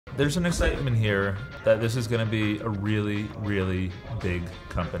There's an excitement here that this is going to be a really, really big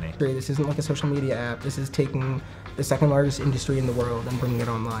company. This isn't like a social media app. This is taking the second largest industry in the world and bringing it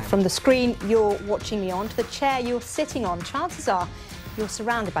online. From the screen you're watching me on to the chair you're sitting on, chances are you're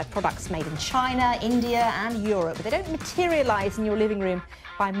surrounded by products made in China, India and Europe. But they don't materialize in your living room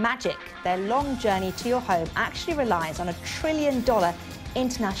by magic. Their long journey to your home actually relies on a $1 trillion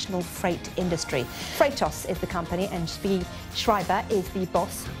international freight industry. Freightos is the company and Zvi Schreiber is the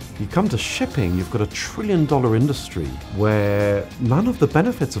boss. You come to shipping, you've got a $1 trillion industry where none of the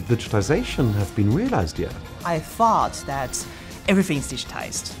benefits of digitization have been realized yet. I thought that everything's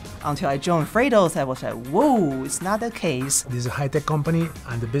digitized. Until I joined Freightos, I was like, whoa, it's not the case. This is a high-tech company,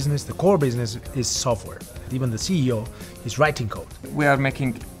 and the business, the core business, is software. Even the CEO is writing code. We are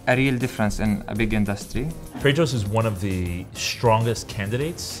making a real difference in a big industry. Freightos is one of the strongest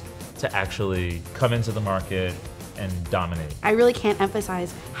candidates to actually come into the market and dominate. I really can't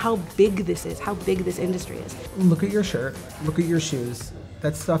emphasize how big this is, how big this industry is. Look at your shirt, look at your shoes.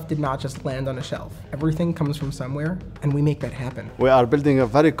 That stuff did not just land on a shelf. Everything comes from somewhere, and we make that happen. We are building a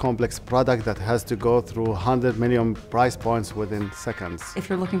very complex product that has to go through 100 million price points within seconds. If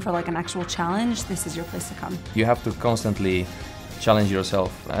you're looking for like an actual challenge, this is your place to come. You have to constantly challenge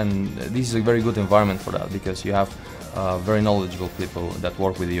yourself, and this is a very good environment for that because you have very knowledgeable people that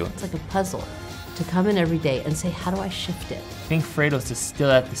work with you. It's like a puzzle to come in every day and say, how do I shift it? I think Freightos is still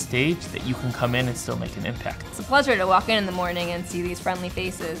at the stage that you can come in and still make an impact. It's a pleasure to walk in the morning and see these friendly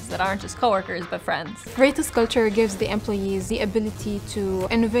faces that aren't just coworkers but friends. Freightos culture gives the employees the ability to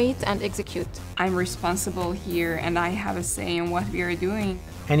innovate and execute. I'm responsible here and I have a say in what we are doing.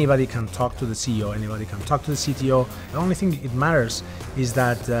 Anybody can talk to the CEO, anybody can talk to the CTO. The only thing it matters is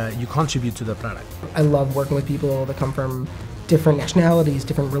that you contribute to the product. I love working with people that come from different nationalities,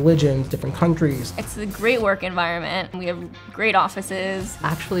 different religions, different countries. It's a great work environment. We have great offices.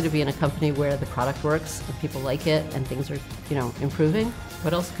 Actually, to be in a company where the product works and people like it and things are, improving,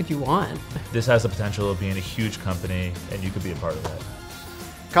 what else could you want? This has the potential of being a huge company, and you could be a part of that.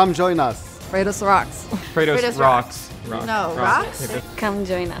 Come join us. Freightos rocks. Freightos rocks. No, rocks? Come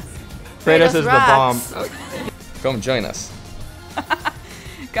join us. Freightos is rocks. The bomb. Come join us.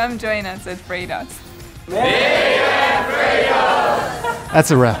 Come join us at Freightos.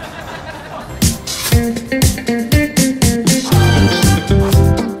 That's a wrap.